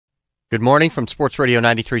Good morning from Sports Radio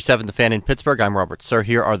 93.7 The Fan in Pittsburgh. I'm Robert Sir.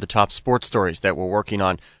 Here are the top sports stories that we're working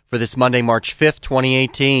on for this Monday, March 5th,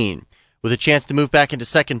 2018. With a chance to move back into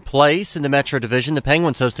second place in the Metro Division, the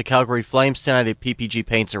Penguins host the Calgary Flames tonight at PPG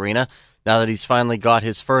Paints Arena. Now that he's finally got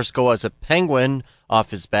his first goal as a Penguin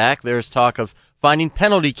off his back, there's talk of finding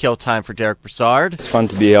penalty kill time for Derek Brassard. It's fun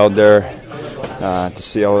to be out there to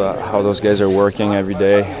see how those guys are working every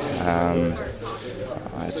day.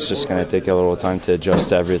 It's just going to take a little time to adjust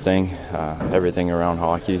to everything around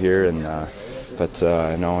hockey here, but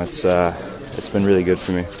it's been really good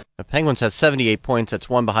for me. The Penguins have 78 points. That's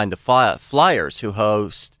one behind the Flyers, who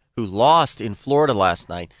lost in Florida last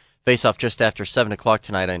night. Face off just after 7 o'clock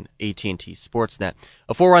tonight on AT&T Sportsnet.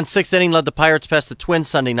 A 4-run sixth inning led the Pirates past the Twins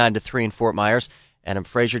Sunday 9-3 in Fort Myers. Adam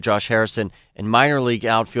Frazier, Josh Harrison, and minor league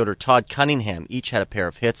outfielder Todd Cunningham each had a pair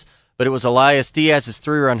of hits. But it was Elias Diaz's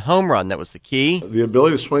 3-run home run that was the key. The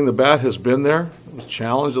ability to swing the bat has been there. It was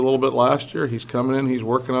challenged a little bit last year. He's coming in. He's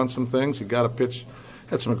working on some things. He got a pitch,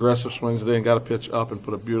 had some aggressive swings today and got a pitch up and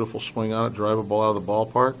put a beautiful swing on it, drive a ball out of the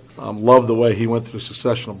ballpark. Love the way he went through a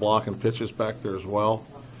succession of blocking pitches back there as well.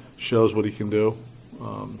 Shows what he can do.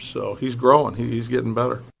 So he's growing. He's getting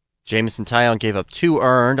better. Jameson Taillon gave up 2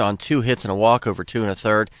 earned on 2 hits and a walk over 2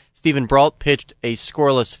 1/3. Stephen Brault pitched a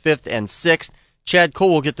scoreless 5th and 6th. Chad Cole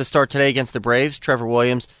will get the start today against the Braves. Trevor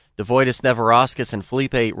Williams, Devoidus Neverauskas, and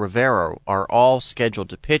Felipe Rivero are all scheduled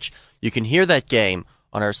to pitch. You can hear that game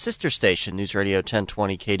on our sister station, News Radio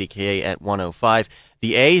 1020 KDKA at 105.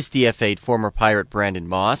 The A's DFA'd former Pirate Brandon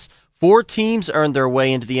Moss. 4 teams earned their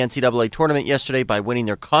way into the NCAA tournament yesterday by winning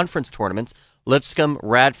their conference tournaments: Lipscomb,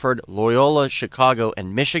 Radford, Loyola, Chicago,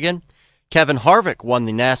 and Michigan. Kevin Harvick won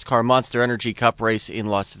the NASCAR Monster Energy Cup race in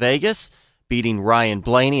Las Vegas, beating Ryan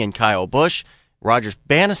Blaney and Kyle Busch. Roger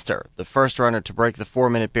Bannister, the first runner to break the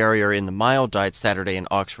 4-minute barrier in the mile, died Saturday in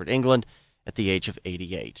Oxford, England, at the age of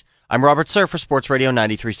 88. I'm Robert Sir for Sports Radio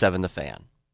 93.7 The Fan.